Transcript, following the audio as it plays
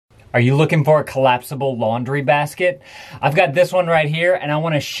Are you looking for a collapsible laundry basket? I've got this one right here, and I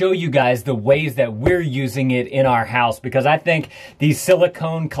want to show you guys the ways that we're using it in our house, because I think these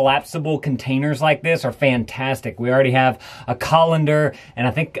silicone collapsible containers like this are fantastic. We already have a colander and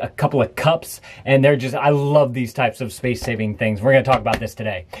I think a couple of cups, and I love these types of space-saving things. We're going to talk about this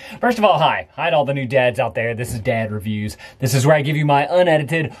today. First of all, hi to all the new dads out there. This is Dad Reviews. This is where I give you my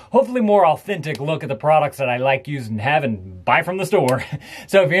unedited, hopefully more authentic look at the products that I like, use, and have and buy from the store.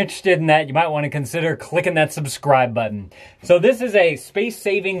 So if you're interested in that, you might want to consider clicking that subscribe button. So this is a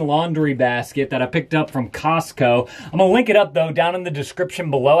space-saving laundry basket that I picked up from Costco. I'm gonna link it up though down in the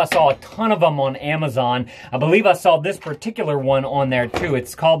description below. I saw a ton of them on Amazon. I believe I saw this particular one on there too.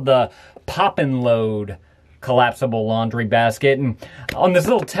 It's called the Pop and Load collapsible laundry basket. And on this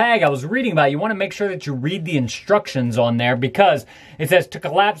little tag I was reading about, you want to make sure that you read the instructions on there, because it says to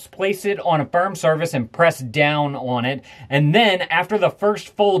collapse, place it on a firm surface and press down on it. And then after the first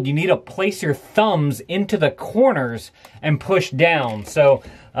fold, you need to place your thumbs into the corners and push down. So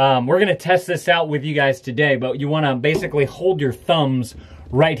we're going to test this out with you guys today, but you want to basically hold your thumbs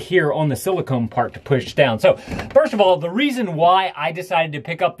right here on the silicone part to push down. So first of all, the reason why I decided to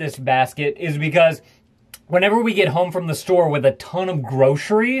pick up this basket is because whenever we get home from the store with a ton of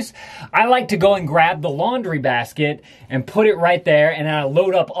groceries, I like to go and grab the laundry basket and put it right there, and I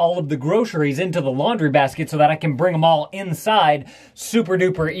load up all of the groceries into the laundry basket so that I can bring them all inside super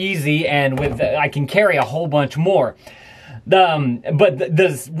duper easy, and I can carry a whole bunch more. But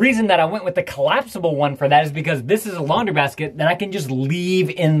the reason that I went with the collapsible one for that is because this is a laundry basket that I can just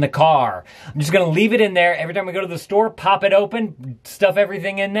leave in the car. I'm just going to leave it in there. Every time we go to the store, pop it open, stuff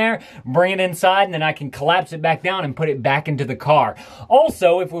everything in there, bring it inside, and then I can collapse it back down and put it back into the car.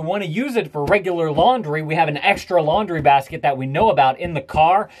 Also, if we want to use it for regular laundry, we have an extra laundry basket that we know about in the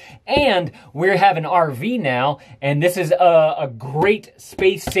car, and we have an RV now, and this is a great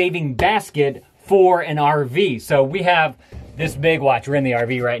space-saving basket for an RV. So we have this big, watch, we're in the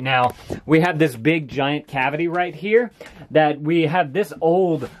RV right now. We have this big giant cavity right here that we have this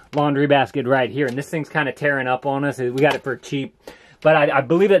old laundry basket right here, and this thing's kind of tearing up on us. We got it for cheap. But I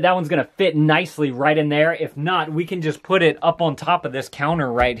believe that one's going to fit nicely right in there. If not, we can just put it up on top of this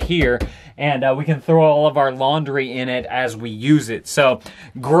counter right here, and we can throw all of our laundry in it as we use it. So,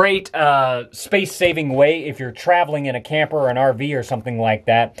 great space-saving way if you're traveling in a camper or an RV or something like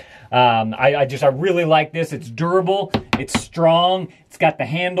that. I really like this. It's durable, it's strong, it's got the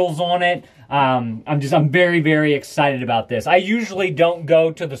handles on it. I'm very, very excited about this. I usually don't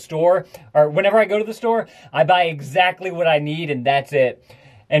go to the store, or whenever I go to the store, I buy exactly what I need and that's it.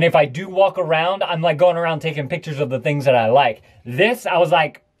 And if I do walk around, I'm like going around taking pictures of the things that I like. This, I was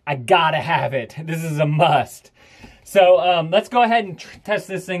like, I gotta have it. This is a must. So let's go ahead and test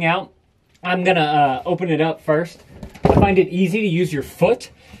this thing out. I'm gonna open it up first. I find it easy to use your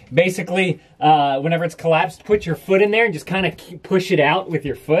foot. Basically, whenever it's collapsed, put your foot in there and just kind of push it out with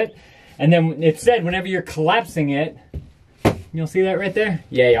your foot. And then it said whenever you're collapsing it, you'll see that right there?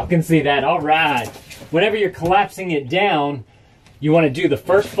 Yeah, y'all can see that. All right. Whenever you're collapsing it down, you want to do the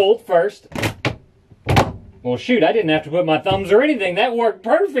first fold first. Well, shoot, I didn't have to put my thumbs or anything. That worked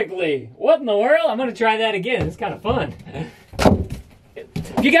perfectly. What in the world? I'm going to try that again. It's kind of fun.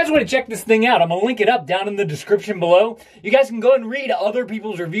 If you guys want to check this thing out, I'm going to link it up down in the description below. You guys can go and read other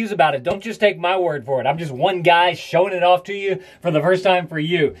people's reviews about it. Don't just take my word for it. I'm just one guy showing it off to you for the first time for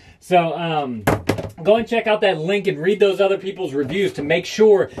you. So, go and check out that link and read those other people's reviews to make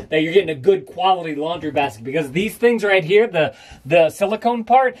sure that you're getting a good quality laundry basket. Because these things right here, the silicone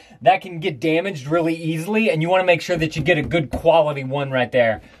part, that can get damaged really easily. And you want to make sure that you get a good quality one right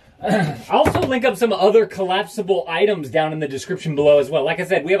there. I'll also link up some other collapsible items down in the description below as well. Like I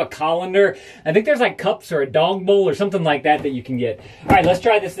said, we have a colander. I think there's like cups or a dog bowl or something like that that you can get. All right, let's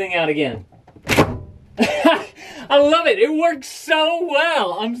try this thing out again. I love it. It works so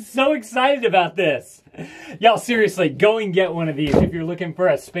well. I'm so excited about this. Y'all, seriously, go and get one of these if you're looking for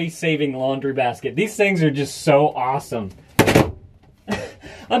a space-saving laundry basket. These things are just so awesome.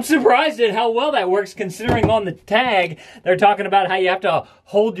 I'm surprised at how well that works, considering on the tag, they're talking about how you have to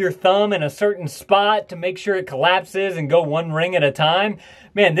hold your thumb in a certain spot to make sure it collapses and go one ring at a time.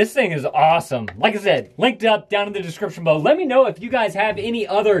 Man, this thing is awesome. Like I said, linked up down in the description below. Let me know if you guys have any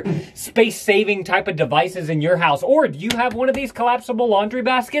other space-saving type of devices in your house, or do you have one of these collapsible laundry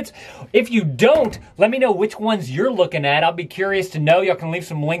baskets? If you don't, let me know which ones you're looking at. I'll be curious to know. Y'all can leave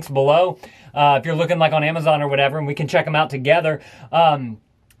some links below if you're looking like on Amazon or whatever, and we can check them out together.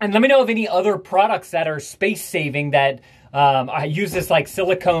 And let me know of any other products that are space-saving that I use this like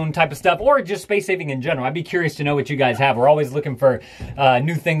silicone type of stuff, or just space saving in general. I'd be curious to know what you guys have. We're always looking for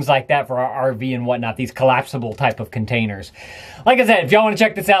new things like that for our RV and whatnot, these collapsible type of containers. Like I said, if y'all want to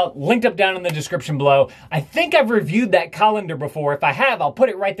check this out, linked up down in the description below. I think I've reviewed that colander before. If I have, I'll put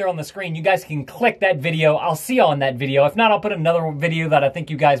it right there on the screen. You guys can click that video. I'll see y'all in that video. If not, I'll put another video that I think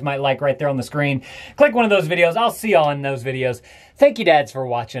you guys might like right there on the screen. Click one of those videos. I'll see y'all in those videos. Thank you, dads, for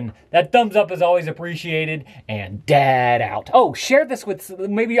watching. That thumbs up is always appreciated. And dad out. Oh, share this with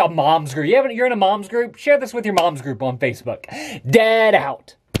maybe a mom's group. You're in a mom's group? Share this with your mom's group on Facebook. Dad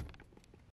out.